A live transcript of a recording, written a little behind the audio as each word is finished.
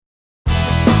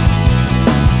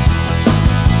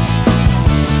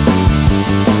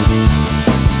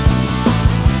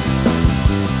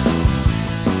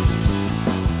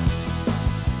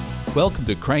Welcome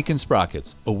to Crankin'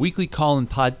 Sprockets, a weekly call-in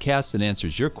podcast that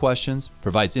answers your questions,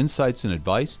 provides insights and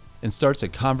advice, and starts a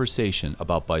conversation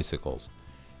about bicycles.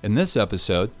 In this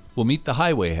episode, we'll meet the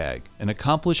Highway Hag, an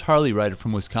accomplished Harley rider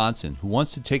from Wisconsin who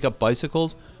wants to take up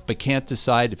bicycles but can't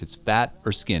decide if it's fat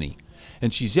or skinny.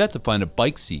 And she's yet to find a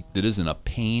bike seat that isn't a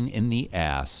pain in the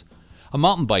ass. A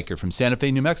mountain biker from Santa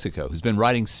Fe, New Mexico, who's been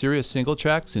riding serious single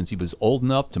track since he was old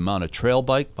enough to mount a trail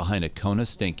bike behind a Kona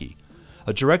Stinky.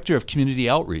 A director of community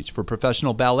outreach for a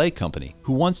professional ballet company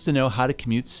who wants to know how to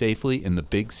commute safely in the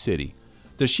big city.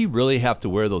 Does she really have to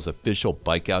wear those official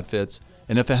bike outfits?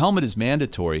 And if a helmet is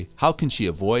mandatory, how can she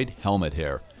avoid helmet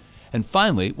hair? And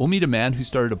finally, we'll meet a man who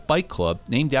started a bike club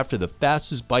named after the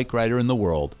fastest bike rider in the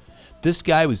world. This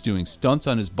guy was doing stunts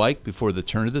on his bike before the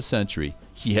turn of the century.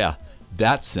 Yeah,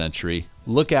 that century.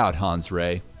 Look out, Hans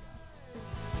Rey.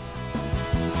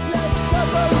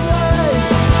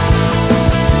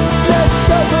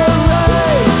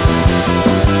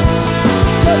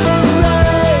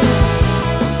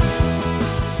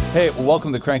 Hey,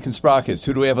 welcome to Crankin' Sprockets.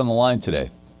 Who do we have on the line today?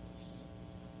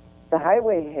 The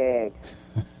Highway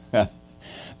Hag.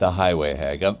 The Highway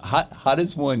Hag. How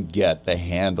does one get the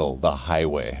handle, the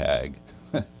Highway Hag?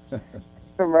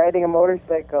 From riding a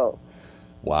motorcycle.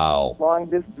 Wow.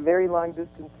 Very long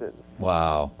distances.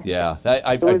 Wow. Yeah.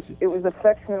 It was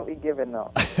affectionately given,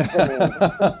 though.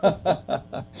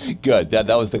 Good.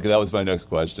 That was my next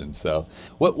question. So,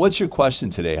 what's your question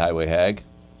today, Highway Hag?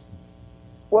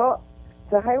 Well,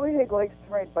 the Highway Hag likes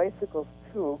to ride bicycles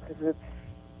too, because it's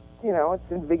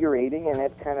invigorating and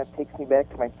it kind of takes me back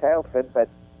to my childhood. But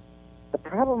the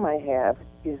problem I have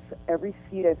is every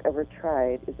seat I've ever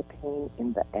tried is a pain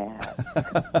in the ass.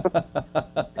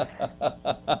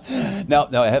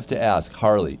 Now I have to ask,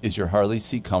 Harley, is your Harley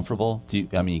seat comfortable?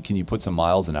 Can you put some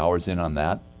miles and hours in on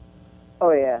that?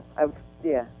 Oh yeah,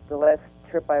 the last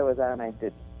trip I was on, I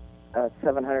did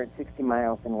 760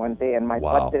 miles in one day, and my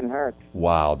butt didn't hurt.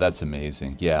 Wow, that's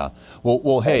amazing. Yeah.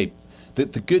 Well, hey,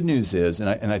 the good news is,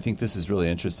 and I think this is really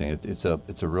interesting. It's a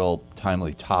real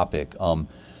timely topic.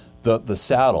 The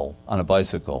saddle on a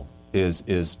bicycle is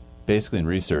basically in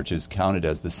research is counted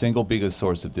as the single biggest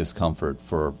source of discomfort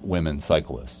for women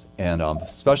cyclists, and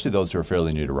especially those who are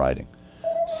fairly new to riding.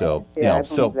 So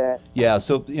there's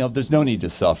no need to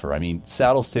suffer. I mean,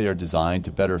 saddles today are designed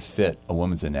to better fit a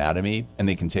woman's anatomy, and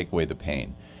they can take away the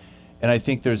pain. And I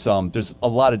think there's a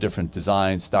lot of different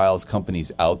designs, styles,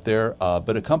 companies out there,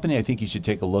 but a company I think you should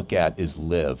take a look at is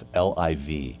Liv,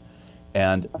 L-I-V.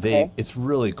 And it's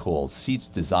really cool. Seats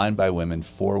designed by women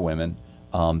for women.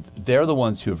 They're the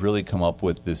ones who have really come up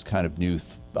with this kind of new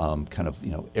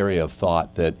area of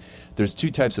thought that there's two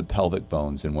types of pelvic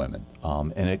bones in women,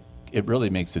 and it really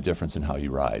makes a difference in how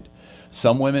you ride.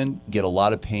 Some women get a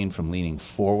lot of pain from leaning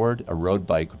forward. A road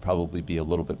bike would probably be a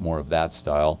little bit more of that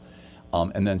style.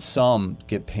 And then some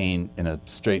get pain in a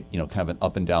straight, kind of an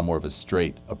up and down, more of a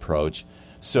straight approach.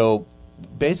 So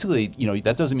basically,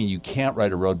 that doesn't mean you can't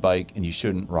ride a road bike and you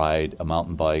shouldn't ride a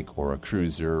mountain bike or a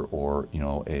cruiser or,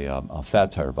 a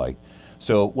fat tire bike.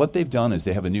 So what they've done is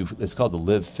they have it's called the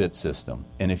Liv Fit system.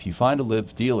 And if you find a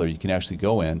Liv dealer, you can actually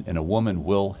go in and a woman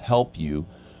will help you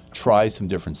try some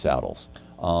different saddles.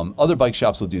 Other bike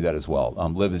shops will do that as well.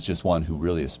 Liv is just one who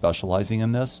really is specializing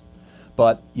in this.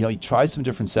 But, you try some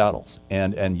different saddles,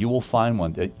 and you will find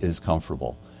one that is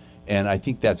comfortable. And I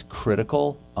think that's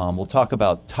critical. We'll talk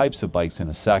about types of bikes in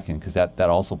a second, because that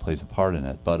also plays a part in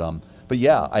it. But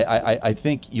yeah, I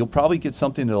think you'll probably get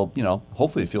something that'll,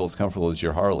 hopefully feel as comfortable as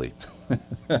your Harley.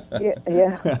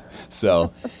 Yeah.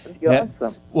 So,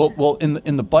 awesome. Well,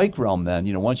 in the bike realm,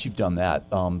 then, once you've done that,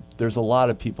 there's a lot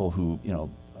of people who,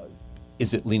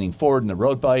 is it leaning forward in the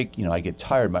road bike? I get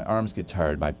tired, my arms get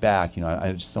tired, my back,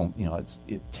 I just don't,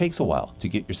 it takes a while to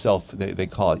get yourself, they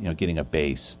call it, getting a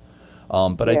base.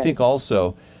 But I think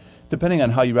also, depending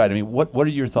on how you ride, I mean, what are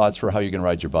your thoughts for how you're going to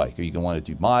ride your bike? Are you going to want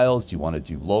to do miles? Do you want to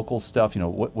do local stuff?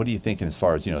 What are you thinking as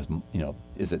far as,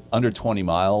 is it under 20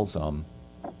 miles?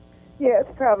 Yeah,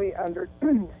 it's probably under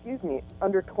 20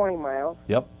 miles.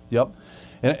 Yep.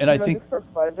 And I think just for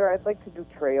pleasure, I'd like to do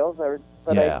trails, but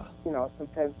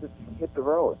sometimes just hit the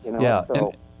road. Yeah,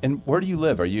 so. and where do you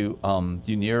live? Are you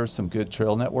you near some good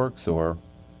trail networks or?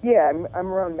 Yeah, I'm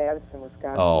around Madison,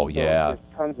 Wisconsin. Oh, yeah. So there's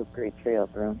tons of great trails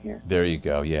around here. There you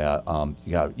go. Yeah,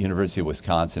 you got University of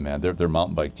Wisconsin, man. Their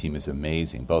mountain bike team is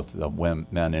amazing, both the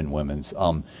men and women's.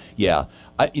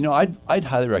 I'd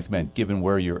highly recommend, given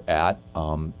where you're at,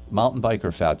 mountain bike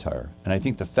or fat tire. And I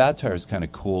think the fat tire is kind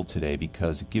of cool today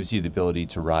because it gives you the ability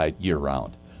to ride year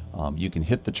round. You can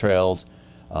hit the trails.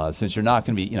 Since you're not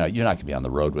going to be, you're not going to be on the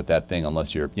road with that thing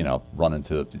unless you're, running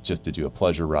just to do a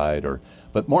pleasure ride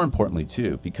but more importantly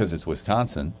too, because it's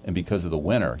Wisconsin and because of the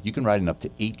winter, you can ride in up to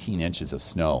 18 inches of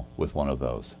snow with one of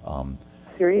those.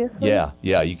 Seriously? Yeah.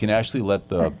 You can actually let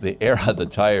the air out of the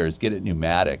tires, get it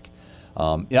pneumatic.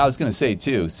 I was going to say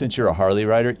too, since you're a Harley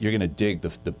rider, you're going to dig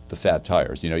the fat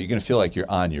tires. You're going to feel like you're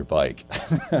on your bike.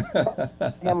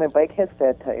 Yeah, my bike has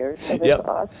fat tires. So that's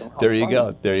awesome. There you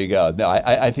go. No,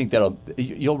 I think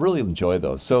you'll really enjoy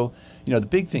those. So, the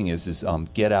big thing is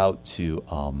get out to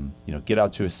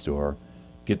a store,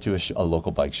 get to a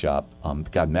local bike shop.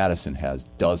 God, Madison has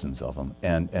dozens of them,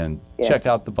 and check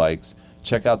out the bikes,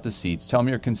 check out the seats. Tell them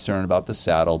you're concerned about the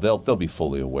saddle. They'll be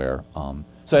fully aware.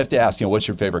 So I have to ask, what's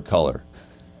your favorite color?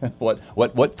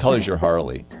 What color's your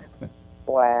Harley?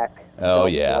 Black. Oh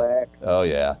yeah. Black. Oh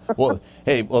yeah. Well,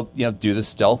 hey, do the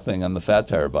stealth thing on the fat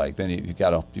tire bike. Then you've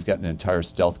got an entire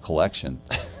stealth collection.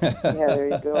 Yeah, there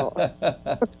you go.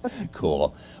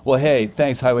 Cool. Well, hey,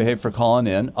 thanks Highway Hag for calling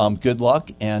in. Good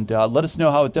luck, and let us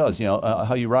know how it does.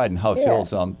 How you ride and how it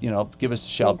feels. Give us a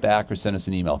shout back or send us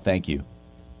an email. Thank you.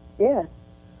 Yeah,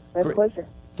 my pleasure.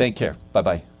 Take care.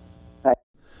 Bye-bye. Bye.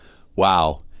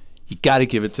 Wow. You got to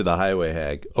give it to the Highway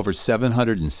Hag. Over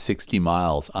 760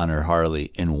 miles on her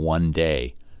Harley in one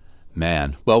day.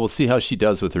 Man. Well, we'll see how she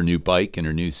does with her new bike and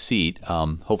her new seat.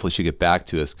 Hopefully she'll get back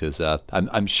to us because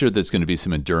I'm sure there's going to be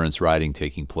some endurance riding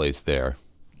taking place there.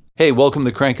 Hey, welcome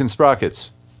to Crank and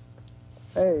Sprockets.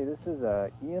 Hey, this is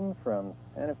Ian from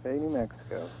Santa Fe, New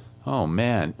Mexico. Oh,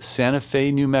 man. Santa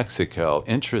Fe, New Mexico.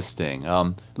 Interesting.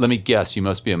 Let me guess. You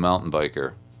must be a mountain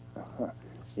biker.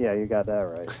 Yeah, you got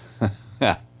that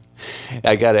right.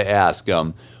 I got to ask,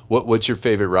 what's your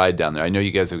favorite ride down there? I know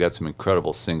you guys have got some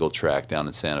incredible single track down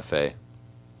in Santa Fe.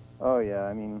 Oh yeah,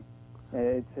 I mean,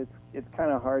 it's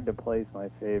kind of hard to place my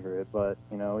favorite, but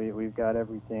we've got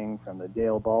everything from the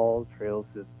Dale Ball Trail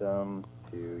System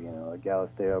to a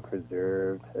Galisteo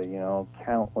Preserve to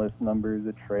countless numbers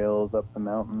of trails up the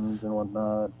mountains and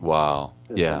whatnot. Wow,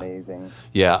 Just amazing.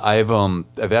 Yeah,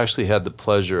 I've actually had the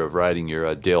pleasure of riding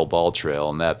your Dale Ball Trail,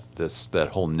 and that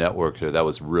whole network there, that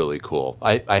was really cool.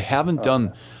 I haven't done.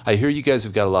 Yeah. I hear you guys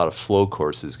have got a lot of flow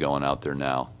courses going out there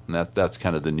now, and that's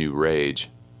kind of the new rage.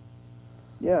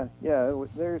 Yeah,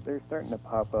 they're starting to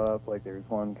pop up. Like there's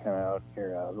one kind of out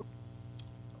here,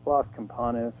 Las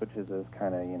Campanas, which is this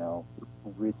kind of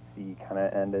ritzy kind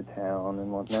of end of town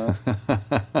and whatnot.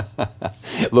 A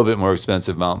little bit more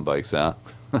expensive mountain bikes, huh?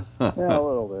 Yeah, a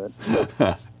little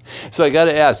bit. So I got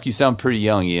to ask, you sound pretty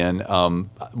young, Ian.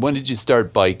 When did you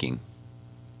start biking?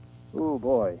 Oh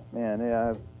boy, man,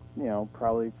 yeah,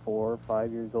 probably 4 or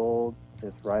 5 years old,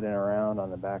 just riding around on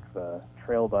the back of a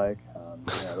trail bike,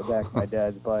 the back of my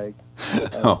dad's bike.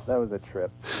 That was a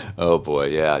trip. Oh boy,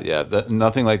 yeah.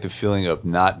 Nothing like the feeling of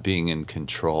not being in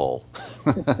control.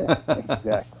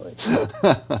 Exactly.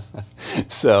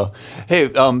 So,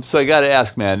 hey, so I got to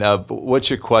ask, man, what's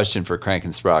your question for Crank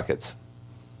and Sprockets?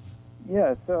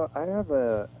 Yeah, so I have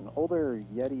an older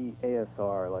Yeti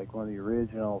ASR, like one of the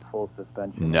original full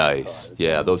suspension. Nice. ASRs.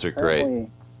 Yeah, those are great.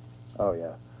 Oh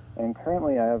yeah. And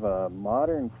currently I have a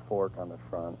modern fork on the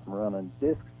front. I'm running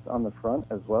discs on the front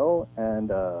as well, and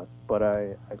but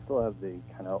I still have the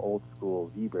kind of old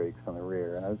school V-brakes on the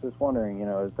rear. And I was just wondering,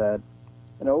 is that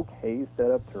an okay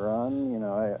setup to run?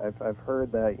 I've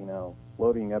heard that,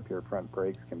 loading up your front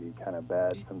brakes can be kind of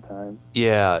bad sometimes.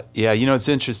 Yeah. It's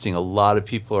interesting. A lot of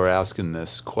people are asking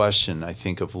this question, I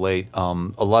think, of late.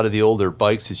 A lot of the older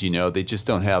bikes, as you know, they just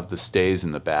don't have the stays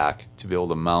in the back to be able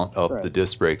to mount up the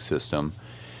disc brake system.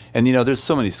 And, there's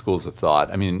so many schools of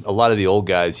thought. I mean, a lot of the old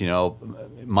guys,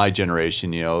 my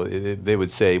generation, they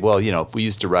would say, well, we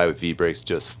used to ride with V-brakes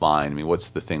just fine. I mean, what's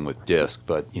the thing with disc?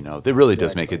 But, it really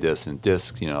does make a difference. And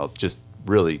disc, just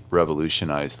really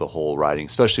revolutionized the whole riding,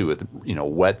 especially with,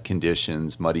 wet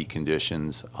conditions, muddy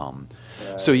conditions.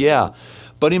 So, yeah,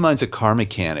 buddy of mine's a car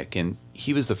mechanic, and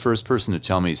he was the first person to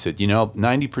tell me, he said,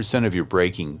 90% of your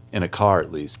braking, in a car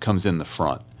at least, comes in the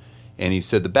front. And he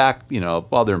said the back,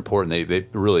 while they're important, they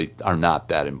really are not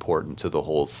that important to the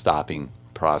whole stopping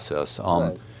process.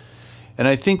 Right. And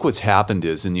I think what's happened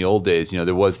is in the old days,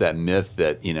 there was that myth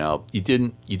that, you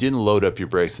didn't load up your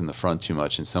brakes in the front too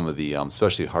much in some of the,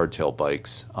 especially hardtail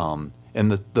bikes.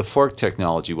 And the fork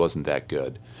technology wasn't that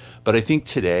good. But I think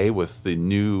today with the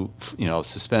new,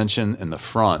 suspension in the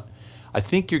front, I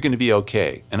think you're going to be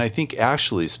okay. And I think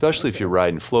actually, especially if you're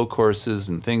riding flow courses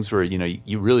and things where,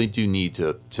 you really do need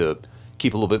to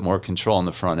keep a little bit more control on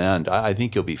the front end, I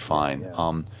think you'll be fine.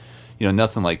 Yeah.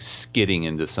 Nothing like skidding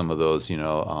into some of those,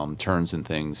 turns and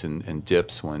things and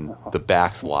dips when the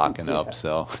back's locking up.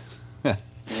 So,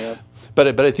 Yep.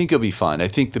 But I think you'll be fine. I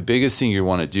think the biggest thing you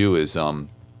want to do is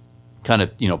kind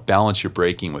of balance your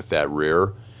braking with that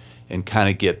rear, and kind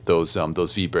of get those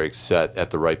V brakes set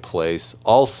at the right place.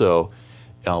 Also,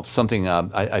 something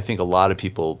I think a lot of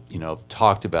people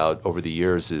talked about over the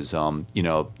years is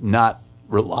not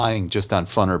relying just on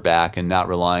front or back, and not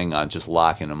relying on just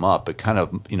locking them up, but kind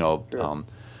of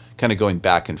kind of going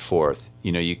back and forth.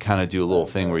 You kind of do a little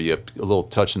thing where you have a little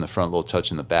touch in the front, a little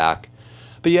touch in the back.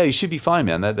 But yeah, you should be fine,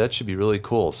 man. That should be really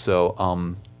cool. So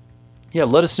yeah,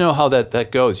 let us know how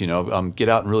that goes. Get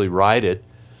out and really ride it.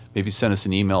 Maybe send us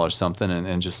an email or something,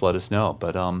 and just let us know.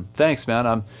 But thanks, man.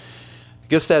 I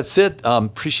guess that's it.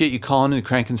 Appreciate you calling and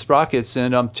cranking sprockets,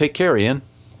 and take care, Ian.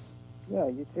 Yeah,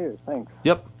 you too. Thanks.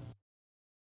 Yep.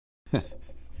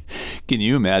 Can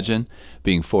you imagine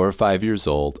being 4 or 5 years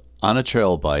old on a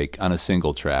trail bike on a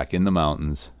single track in the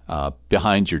mountains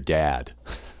behind your dad?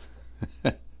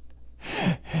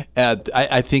 And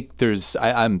I think there's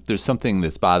something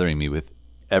that's bothering me with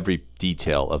every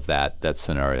detail of that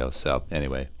scenario. So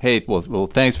anyway, hey, well,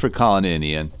 thanks for calling in,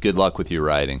 Ian. Good luck with your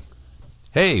riding.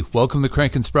 Hey, welcome to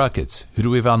Crankin' Sprockets. Who do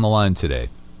we have on the line today?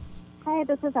 Hi,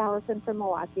 this is Allison from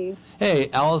Milwaukee. Hey,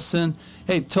 Allison.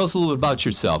 Hey, tell us a little bit about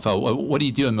yourself. What do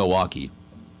you do in Milwaukee?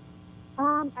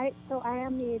 I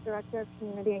am the Director of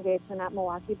Community Engagement at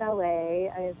Milwaukee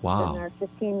Ballet. I've Wow. been there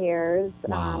 15 years,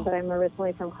 Wow. but I'm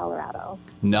originally from Colorado.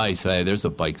 Nice. Hey, there's a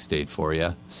bike state for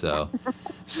you. So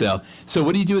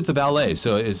what do you do at the ballet?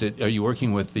 So are you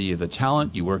working with the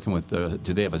talent? You working with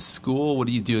do they have a school? What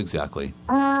do you do exactly?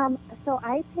 So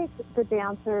I take the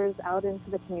dancers out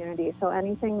into the community. So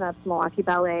anything that's Milwaukee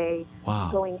Ballet, Wow.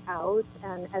 going out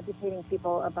and educating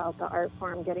people about the art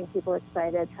form, getting people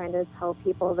excited, trying to tell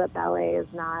people that ballet is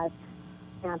not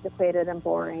antiquated and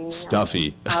boring,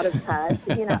 Stuffy. out of touch.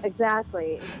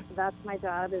 Exactly. That's my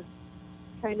job, is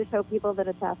trying to show people that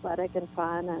it's athletic and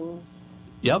fun and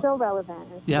Yep. still relevant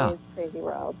in Yeah. today's crazy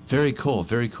world. Very cool.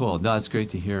 Very cool. No, that's great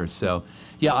to hear. So,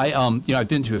 yeah, I've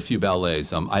been to a few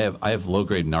ballets. I have low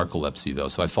grade narcolepsy though,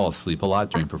 so I fall asleep a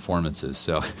lot during performances.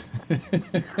 So,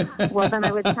 Well, then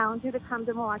I would challenge you to come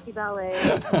to Milwaukee Ballet,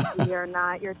 because we are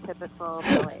not your typical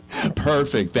ballet.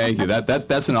 perfect. Thank you.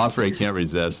 That's an offer I can't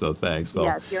resist. So, thanks. Well,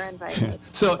 Yes, you're invited.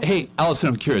 So, hey, Allison,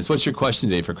 I'm curious. What's your question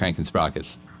today for Crankin'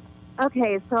 Sprockets?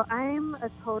 Okay, so I'm a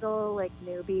total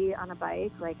newbie on a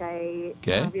bike. I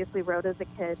Okay. obviously rode as a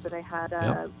kid, but I had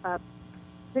Yep. a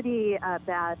pretty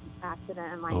bad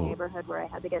accident in my Oh. neighborhood where I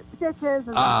had to get stitches,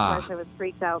 and Ah. of course I was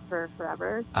freaked out for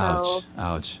forever. Ouch. So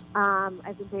Ouch.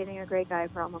 I've been dating a great guy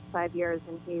for almost 5 years,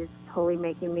 and he's totally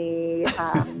making me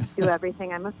do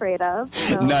everything I'm afraid of.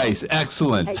 So Nice.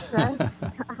 Excellent. I just,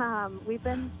 we've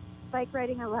been bike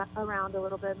riding around a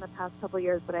little bit in the past couple of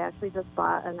years, but I actually just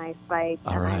bought a nice bike,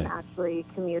 All and right. I'm actually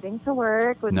commuting to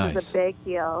work, which Nice. is a big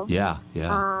deal. Yeah.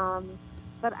 Yeah.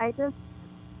 But I'm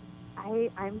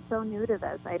so new to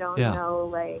this. I don't Yeah.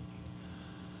 know,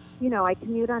 I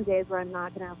commute on days where I'm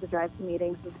not going to have to drive to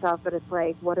meetings and stuff, but it's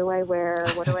what do I wear?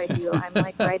 What do I do? I'm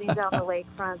riding down the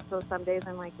lakefront, so some days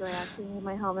I'm do I actually need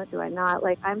my helmet? Do I not?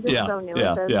 I'm just Yeah, so new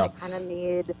yeah, at this. yeah. I kind of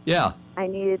need Yeah.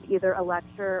 either a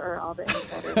lecture or all the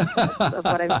insider tips of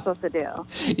what I'm supposed to do.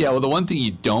 Yeah, well, the one thing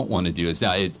you don't want to do is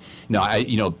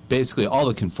basically all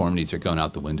the conformities are going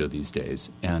out the window these days,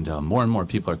 and more and more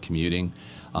people are commuting.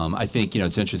 I think,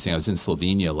 it's interesting. I was in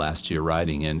Slovenia last year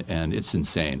riding, and it's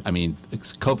insane. I mean,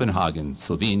 it's Copenhagen,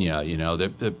 Slovenia,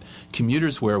 the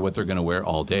commuters wear what they're going to wear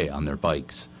all day on their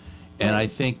bikes. And I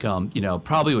think,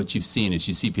 probably what you've seen is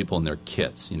you see people in their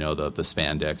kits, the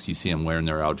spandex, you see them wearing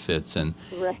their outfits. And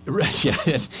Right. yeah,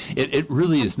 it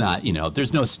really is not,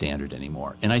 there's no standard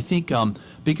anymore. And I think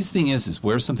biggest thing is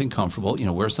wear something comfortable,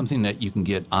 wear something that you can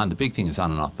get on. The big thing is on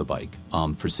and off the bike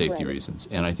for safety Right. reasons.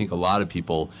 And I think a lot of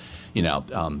people,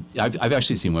 I've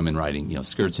actually seen women riding,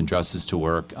 skirts and dresses to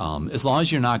work. As long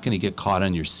as you're not going to get caught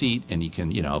on your seat and you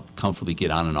can, comfortably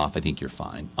get on and off, I think you're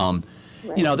fine.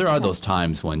 Right. There are those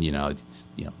times when, it's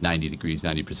 90 degrees,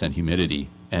 90% humidity,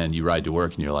 and you ride to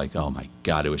work and you're like, oh my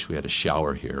God, I wish we had a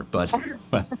shower here. But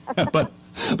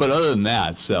other than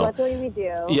that, so. Luckily we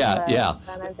do. Yeah, but yeah.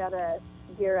 Then I've got to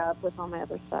gear up with all my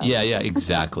other stuff. Yeah,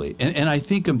 exactly. And I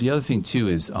think the other thing too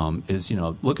is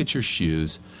look at your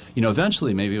shoes.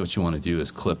 Eventually maybe what you want to do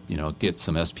is clip, get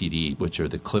some SPD, which are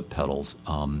the clip pedals.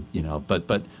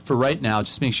 But for right now,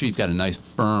 just make sure you've got a nice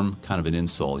firm kind of an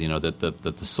insole. That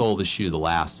the sole of the shoe, the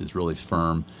last, is really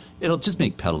firm. It'll just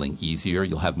make pedaling easier.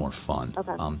 You'll have more fun.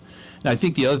 Okay. Now I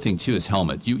think the other thing too is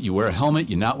helmet. You wear a helmet.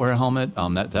 You not wear a helmet.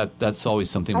 That's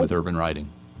always something with urban riding.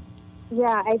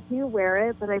 Yeah, I do wear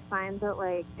it, but I find that,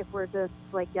 like, if we're just,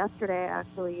 like, yesterday,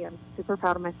 actually, I'm super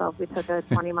proud of myself. We took a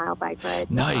 20-mile bike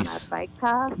ride Nice. on a bike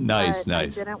path. Nice, but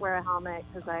nice. I didn't wear a helmet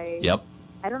because Yep.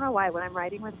 I don't know why. When I'm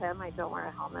riding with him, I don't wear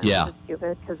a helmet. Yeah. It's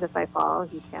stupid because if I fall,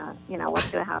 he can't, what's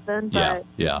going to happen? Yeah,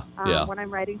 But, yeah. when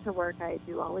I'm riding to work, I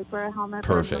do always wear a helmet.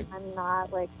 Perfect. But I'm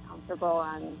not, like, comfortable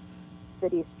on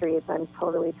city streets. I'm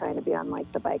totally trying to be on,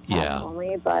 like, the bike path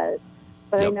only, but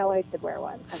I know I should wear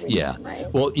one every time,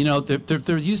 right? Well,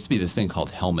 there used to be this thing called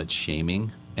helmet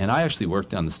shaming, and I actually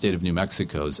worked on the state of New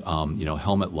Mexico's,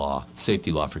 helmet law,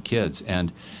 safety law for kids,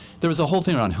 and there was a whole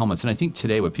thing around helmets. And I think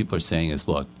today what people are saying is,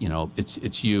 look,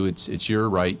 it's your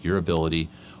right, your ability.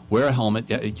 Wear a helmet.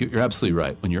 You're absolutely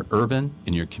right. When you're urban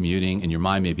and you're commuting and your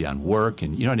mind may be on work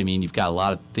and you know what I mean, you've got a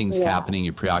lot of things happening,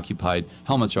 you're preoccupied,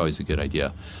 helmets are always a good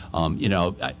idea.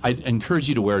 I encourage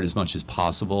you to wear it as much as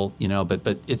possible,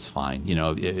 but it's fine.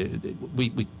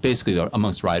 We basically,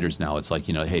 amongst riders now, it's like,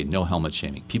 hey, no helmet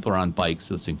shaming. People are on bikes,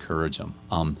 let's encourage them.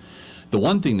 The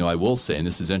one thing, though, I will say, and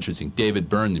this is interesting, David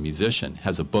Byrne, the musician,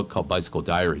 has a book called Bicycle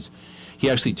Diaries. He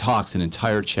actually talks an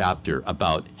entire chapter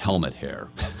about helmet hair.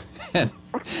 And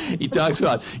he talks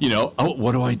about,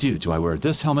 what do I do? Do I wear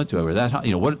this helmet? Do I wear that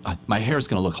helmet? My hair is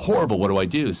going to look horrible. What do I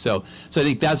do? So I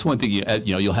think that's one thing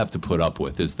you'll have to put up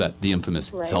with is that the infamous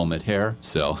helmet hair.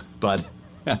 So, but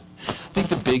I think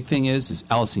the big thing is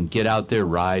Allison, get out there,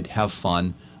 ride, have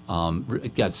fun.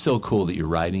 It got so cool that you're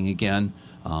riding again.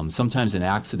 Sometimes an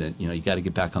accident, you got to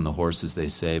get back on the horse, as they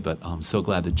say, but I'm so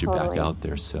glad that you're back out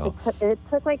there. So it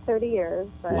took like 30 years.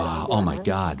 But wow. Oh, my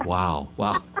God. Wow.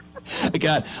 I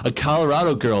got a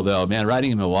Colorado girl, though, man, riding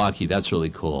in Milwaukee. That's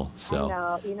really cool. So. I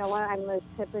know. You know what? I'm the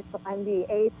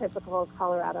atypical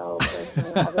Colorado person.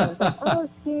 Everyone's like, oh,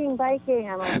 skiing, biking.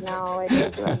 I'm like, no, I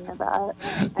didn't do any of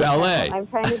that. Ballet. I'm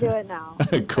trying to do it now.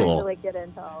 I'm cool. trying to get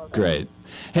into all of it. Great.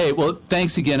 Hey, well,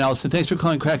 thanks again, Allison. Thanks for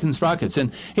calling Kraken Sprockets.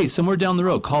 And, hey, somewhere down the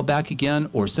road, call back again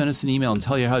or send us an email and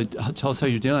tell us how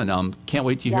you're doing. Can't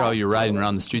wait to hear how you're riding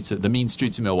around the mean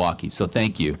streets of Milwaukee. So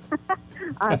thank you.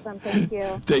 Awesome. Thank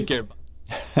you. Take care.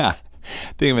 I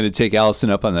think I'm going to take Allison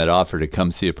up on that offer to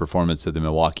come see a performance of the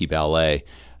Milwaukee Ballet.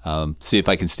 See if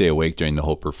I can stay awake during the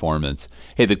whole performance.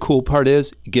 Hey, the cool part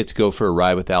is you get to go for a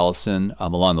ride with Allison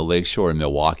along the lakeshore in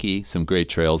Milwaukee. Some great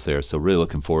trails there. So really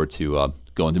looking forward to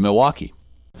going to Milwaukee.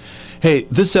 Hey,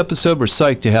 this episode we're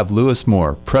psyched to have Lewis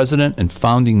Moore, president and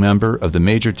founding member of the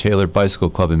Major Taylor Bicycle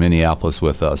Club in Minneapolis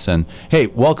with us. And hey,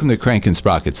 welcome to Crankin'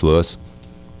 Sprockets, Lewis.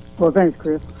 Well, thanks,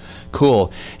 Chris.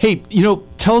 Cool. Hey,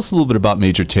 tell us a little bit about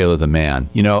Major Taylor, the man.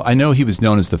 I know he was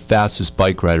known as the fastest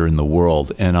bike rider in the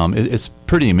world, and it's a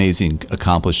pretty amazing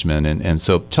accomplishment. And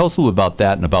so tell us a little about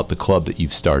that and about the club that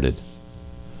you've started.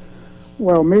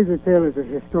 Well, Major Taylor is a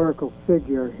historical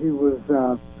figure. He was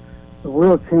the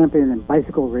world champion in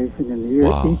bicycle racing in the year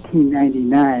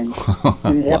 1899,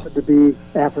 and he happened to be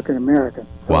African-American.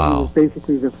 So he was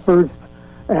basically the first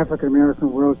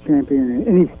African-American world champion in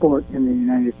any sport in the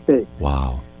United States.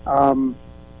 Wow.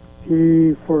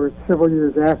 He, for several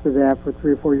years after that, for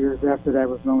 3 or 4 years after that,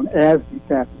 was known as the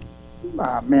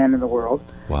fastest man in the world.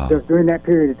 Wow. Because during that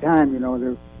period of time,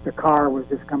 the car was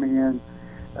just coming in.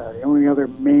 The only other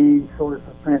main source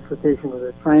of transportation was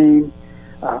a train.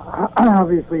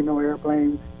 Obviously, no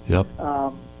airplanes. Yep.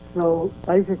 So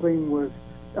bicycling was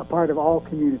a part of all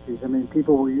communities. I mean,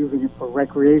 people were using it for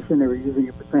recreation. They were using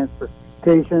it for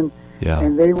transportation. Yeah.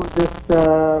 And they were just,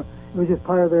 it was just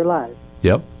part of their lives.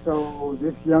 Yep. So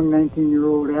this young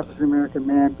 19-year-old African-American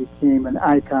man became an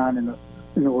icon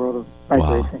in the world of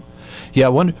bike racing. Yeah, I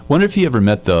wonder if he ever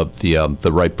met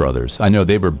the Wright brothers. I know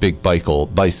they were big bike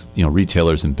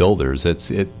retailers and builders.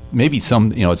 Maybe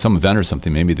some at some event or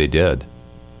something. Maybe they did.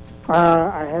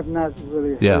 I have not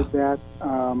really heard that.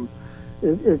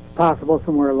 It's possible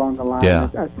somewhere along the line. Yeah.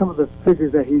 Some of the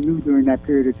figures that he knew during that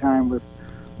period of time was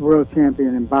world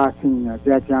champion in boxing,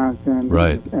 Jack Johnson,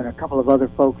 right, and a couple of other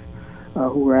folks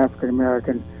who were African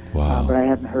American. Wow. But I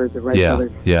hadn't heard the Wright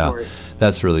brothers story.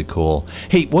 That's really cool.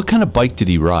 Hey, what kind of bike did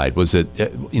he ride? Was it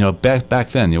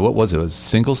back then? What was it? Was it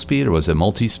single speed or was it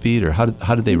multi-speed or how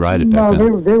did they ride it back then?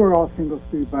 No, they were all single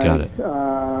speed bikes. Got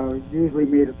it. Usually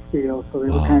made of steel, so they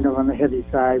were kind of on the heavy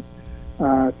side.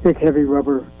 Thick, heavy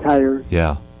rubber tires.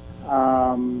 Yeah.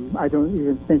 I don't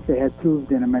even think they had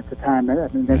tubes in them at the time. I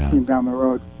mean, that came down the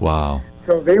road. Wow.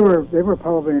 So they were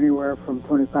probably anywhere from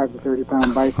 25 to 30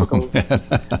 pound bicycles.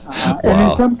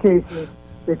 And in some cases,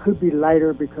 they could be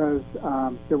lighter because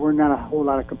there were not a whole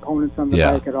lot of components on the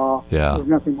bike at all. Yeah. There was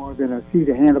nothing more than a seat,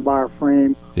 a handlebar,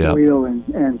 frame, wheel,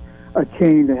 and a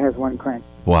chain that has one crank.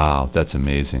 Wow, that's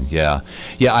amazing. Yeah.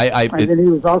 And then he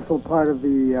was also part of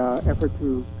the effort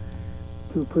to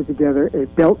to put together a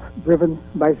belt-driven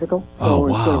bicycle. Oh, So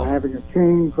instead wow. of having a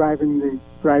chain driving the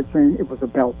drivetrain, it was a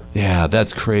belt. Yeah,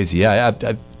 that's crazy. Yeah,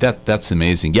 that's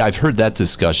amazing. Yeah, I've heard that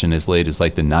discussion as late as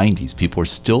like the 90s. People are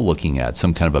still looking at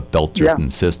some kind of a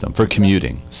belt-driven system for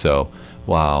commuting. So,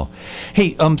 wow.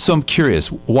 Hey, so I'm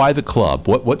curious, why the club?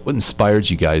 What inspired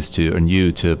you guys to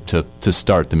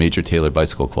start the Major Taylor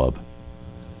Bicycle Club?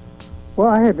 Well,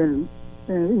 I had been,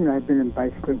 I've been in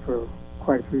bicycling for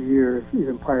quite a few years,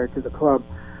 even prior to the club.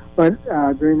 But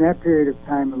during that period of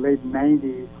time, the late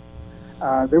 90s,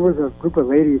 there was a group of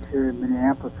ladies here in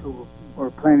Minneapolis who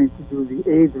were planning to do the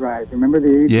AIDS ride. Remember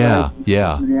the AIDS ride?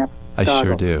 Yeah. Minneapolis, I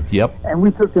sure do. Yep. And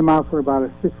we took them out for about a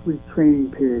 6-week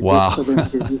training period. Wow. Just so they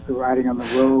could get used to riding on the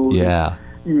road. Yeah.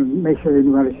 And, make sure they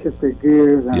knew how to shift their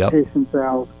gears and pace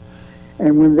themselves.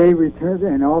 And when they returned,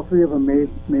 and all three of them made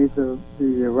the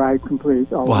ride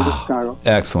complete all over Chicago.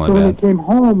 Excellent, so man. when they came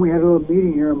home, we had a little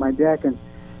meeting here on my deck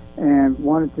and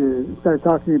wanted to start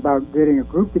talking about getting a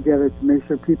group together to make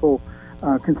sure people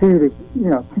continue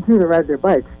to ride their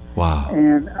bikes. Wow.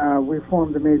 And we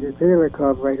formed the Major Taylor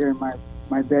Club right here in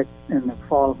my deck in the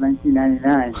fall of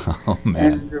 1999. Oh,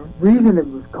 man. And the reason it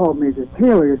was called Major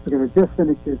Taylor is because I just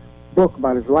finished his book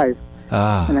about his life.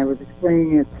 And I was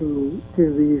explaining it to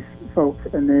these folks,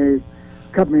 and they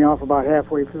cut me off about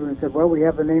halfway through and said, well, we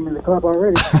have the name of the club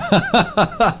already.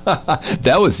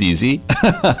 That was easy.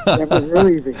 That was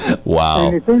really easy. Wow.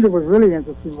 And the thing that was really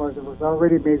interesting was there was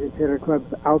already Major Taylor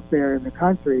clubs out there in the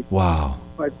country. Wow.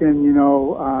 But then,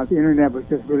 the internet was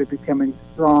just really becoming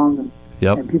strong,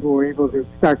 and people were able to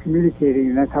start communicating,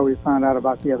 and that's how we found out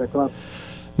about the other clubs.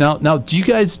 Now, do you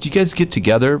guys get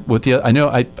together with the? I know,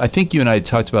 I think you and I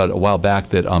talked about a while back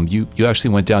that you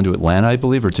actually went down to Atlanta, I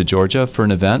believe, or to Georgia for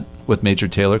an event with Major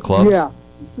Taylor clubs. Yeah,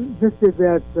 just did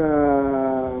that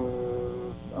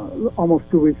almost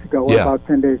 2 weeks ago, or about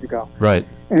 10 days ago. Right.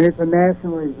 And it's a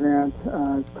national event.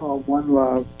 It's called One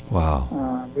Love.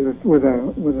 Wow. With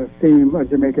a theme, a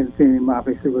Jamaican theme,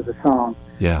 obviously with a song.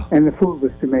 Yeah. And the food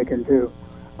was Jamaican too.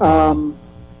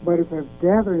 But it's a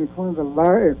gathering. It's one of the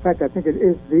largest. In fact, I think it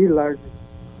is the largest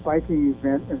biking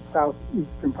event in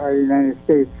southeastern part of the United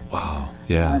States. Wow.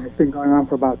 Yeah. And it's been going on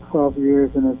for about 12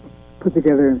 years, and it's put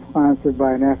together and sponsored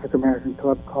by an African American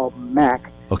club called MAC.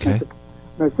 Okay.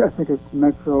 I think it's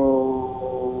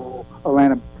Metro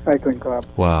Atlanta Cycling Club.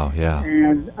 Wow. Yeah.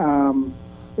 And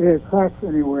it attracts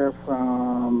anywhere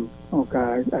from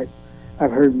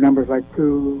I've heard numbers like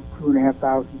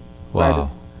 2,500 riders.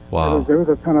 Wow. There was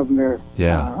a ton of them there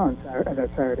on that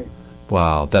Saturday.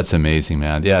 Wow, that's amazing,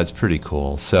 man. Yeah, it's pretty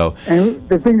cool. So, and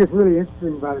the thing that's really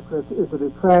interesting about it, Chris, is it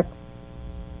attracts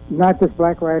not just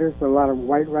black riders, but a lot of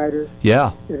white riders.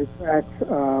 Yeah. It attracts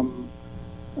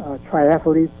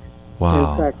triathletes. Wow.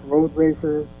 It attracts road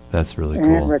racers. That's really cool.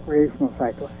 And recreational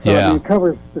cyclists. So, Yeah. it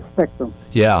covers the spectrum.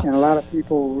 Yeah. And a lot of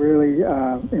people really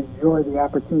enjoy the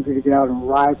opportunity to get out and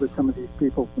ride with some of these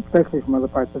people, especially from other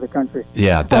parts of the country.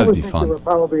 Yeah, that would be fun. There were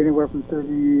probably anywhere from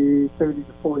 30 to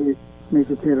 40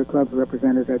 Major Taylor clubs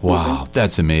represented at the Wow, event.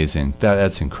 that's amazing.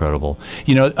 That's incredible.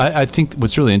 I think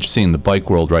what's really interesting in the bike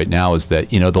world right now is that,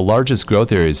 the largest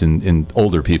growth area is in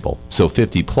older people, so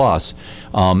 50 plus.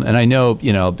 And I know,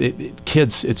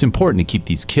 kids, it's important to keep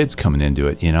these kids coming into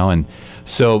it, and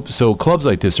so clubs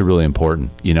like this are really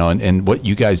important, and what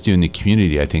you guys do in the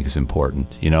community, I think, is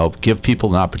important. Give people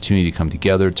an opportunity to come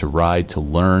together, to ride, to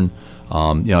learn.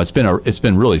 It's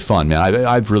been really fun, man.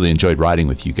 I've really enjoyed riding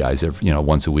with you guys,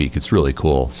 once a week. It's really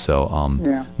cool. So,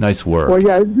 nice work. Well,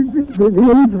 yeah,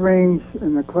 the age range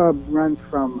in the club runs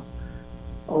from,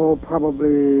 probably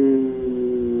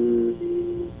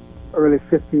early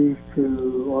 50s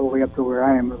to all the way up to where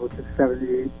I am, which is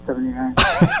 78, 79.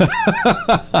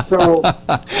 So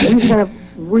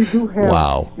we do have,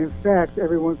 wow. In fact,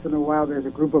 every once in a while there's a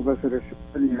group of us that are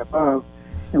 70 and above,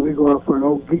 and we go out for an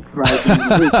old beach ride during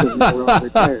the week because we're all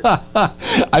retired.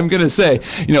 I'm going to say,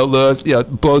 Louis,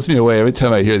 it blows me away every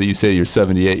time I hear that you say you're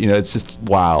 78. It's just,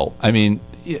 wow. I mean,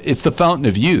 it's the fountain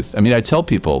of youth. I mean, I tell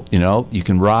people, you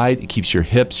can ride. It keeps your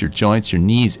hips, your joints, your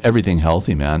knees, everything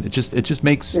healthy, man. It just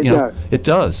makes, does. It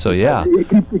does. So, yeah. It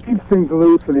keeps things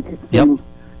loose, and it keeps things,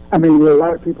 I mean, a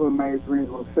lot of people in my age range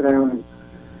will sit down and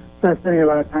start spending a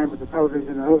lot of time with the television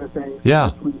and other things. Yeah.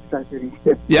 That's when you start getting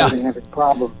stiff. Yeah. And having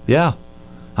problems. Yeah.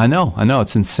 I know.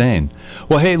 It's insane.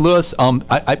 Well, hey, Louis,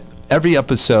 every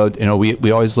episode,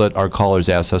 we always let our callers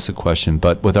ask us a question,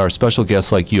 but with our special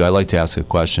guests like you, I like to ask a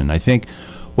question. I think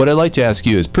what I'd like to ask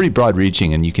you is pretty broad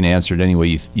reaching, and you can answer it any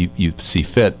way you see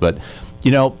fit, but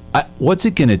What's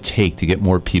it going to take to get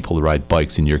more people to ride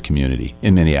bikes in your community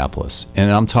in Minneapolis?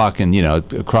 And I'm talking,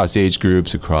 across age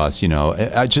groups, across,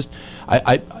 I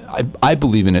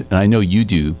believe in it, and I know you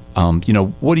do.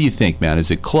 What do you think, man?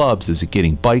 Is it clubs? Is it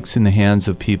getting bikes in the hands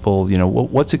of people?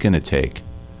 What's it going to take?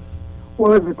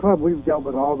 Well, as a club, we've dealt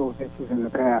with all those issues in the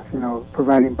past.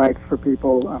 Providing bikes for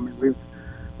people. I mean, we've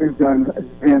done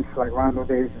events like Rondo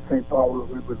Days in St. Paul where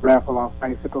we would raffle off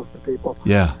bicycles to people.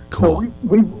 Yeah, cool. So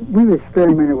we've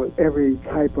experimented with every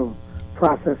type of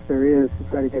process there is to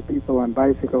try to get people on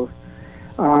bicycles.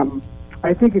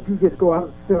 I think if you just go out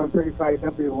and sit on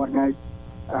 35W one night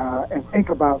and think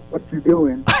about what you're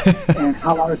doing and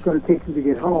how long it's going to take you to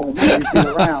get home and get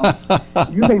around,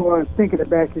 you may want to think in the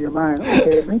back of your mind,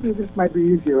 okay, maybe this might be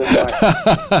easier in life.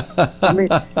 I mean,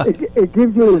 it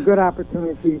gives you a good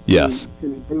opportunity to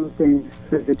do things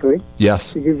physically.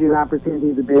 Yes. It gives you an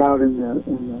opportunity to be out in the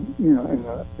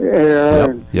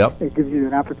air. Yep. It gives you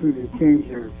an opportunity to change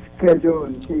your schedule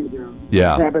and change your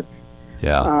habits.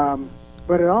 Yeah.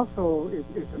 But it also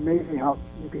it's amazing how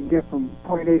you can get from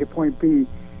point A to point B,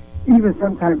 even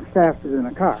sometimes faster than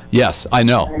a car. Yes, I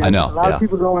know. And a lot of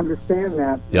people don't understand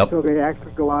that until they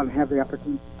actually go out and have the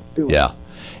opportunity to do it. Yeah.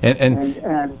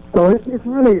 And so it's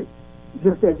really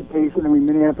just education. I mean,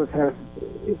 Minneapolis has,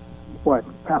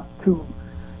 top 2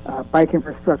 bike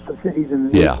infrastructure cities in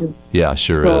the nation. Yeah,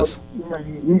 sure is.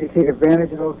 You need to take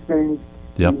advantage of those things.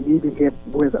 Yep. You need to get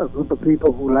with a group of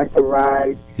people who like to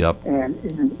ride. Yep. And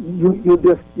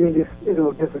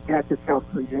it'll just attach itself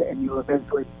to you, and you'll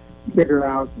eventually figure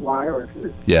out why,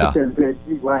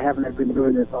 why haven't I been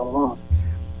doing this all along?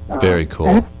 Very cool.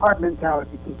 And it's part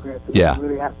mentality too, Chris. Yeah. You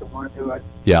really have to want to do it.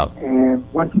 Yeah. And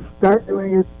once you start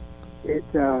doing it,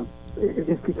 it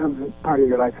just becomes part of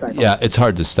your life cycle. Yeah, it's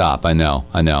hard to stop. I know.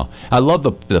 I love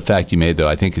the fact you made, though.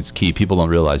 I think it's key. People don't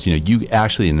realize, you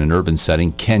actually in an urban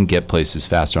setting can get places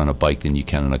faster on a bike than you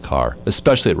can in a car,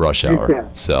 especially at rush hour. Yeah.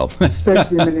 So,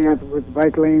 especially in Minneapolis with the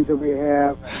bike lanes that we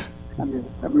have. I mean,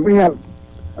 we have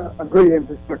a great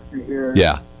infrastructure here.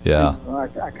 Yeah.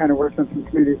 I kind of worked on some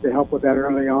committees to help with that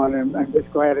early on, and I'm just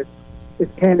glad it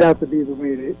turned out to be the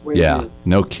way it is.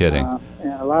 No kidding.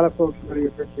 And a lot of folks really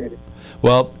appreciate it.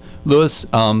 Well, Louis,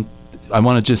 I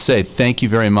want to just say thank you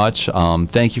very much.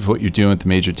 Thank you for what you're doing at the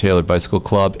Major Taylor Bicycle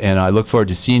Club, and I look forward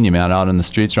to seeing you, man, out on the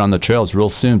streets or on the trails real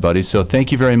soon, buddy. So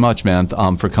thank you very much, man,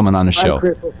 for coming on the show. Bye,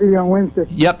 Chris. We'll see you on Wednesday.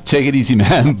 Yep, take it easy,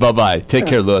 man. Bye-bye. Take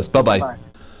care, Louis. Bye-bye.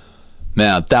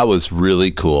 Man, that was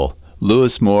really cool.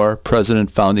 Louis Moore,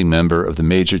 president, founding member of the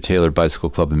Major Taylor Bicycle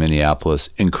Club in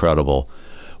Minneapolis. Incredible.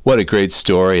 What a great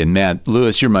story. And man,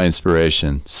 Louis, you're my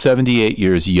inspiration. 78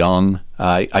 years young.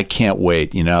 I can't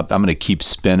wait. I'm going to keep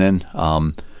spinning.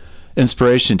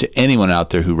 Inspiration to anyone out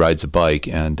there who rides a bike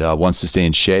and wants to stay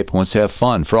in shape, wants to have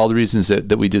fun for all the reasons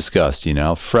that we discussed.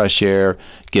 Fresh air,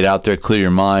 get out there, clear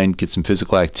your mind, get some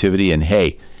physical activity. And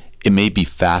hey, it may be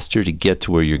faster to get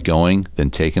to where you're going than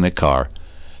taking a car.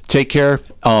 Take care.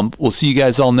 We'll see you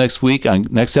guys all next week on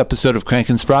next episode of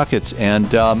Crankin' Sprockets. And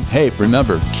hey,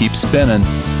 remember, keep spinning.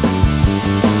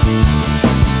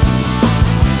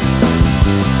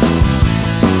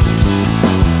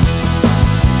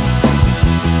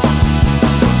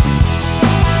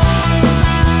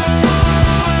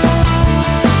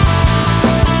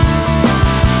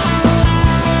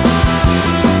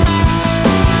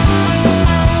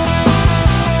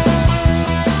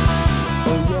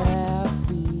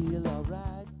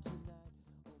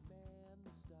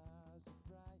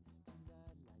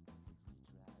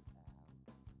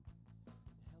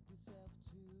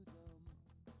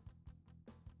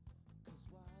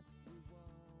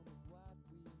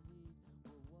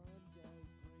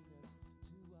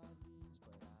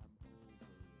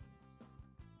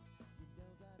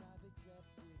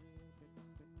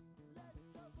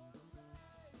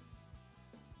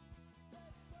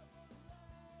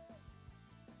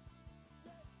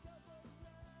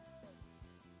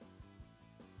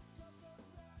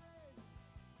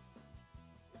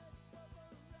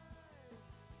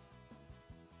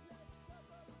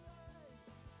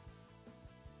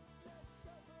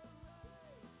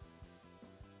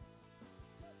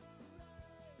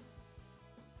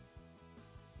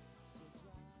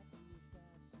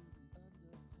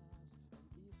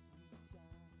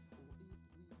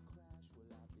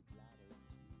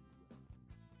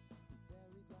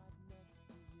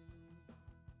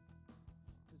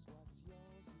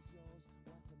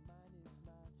 What's a mine is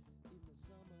mine. In the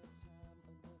summertime,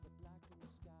 under the blackened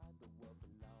sky, the world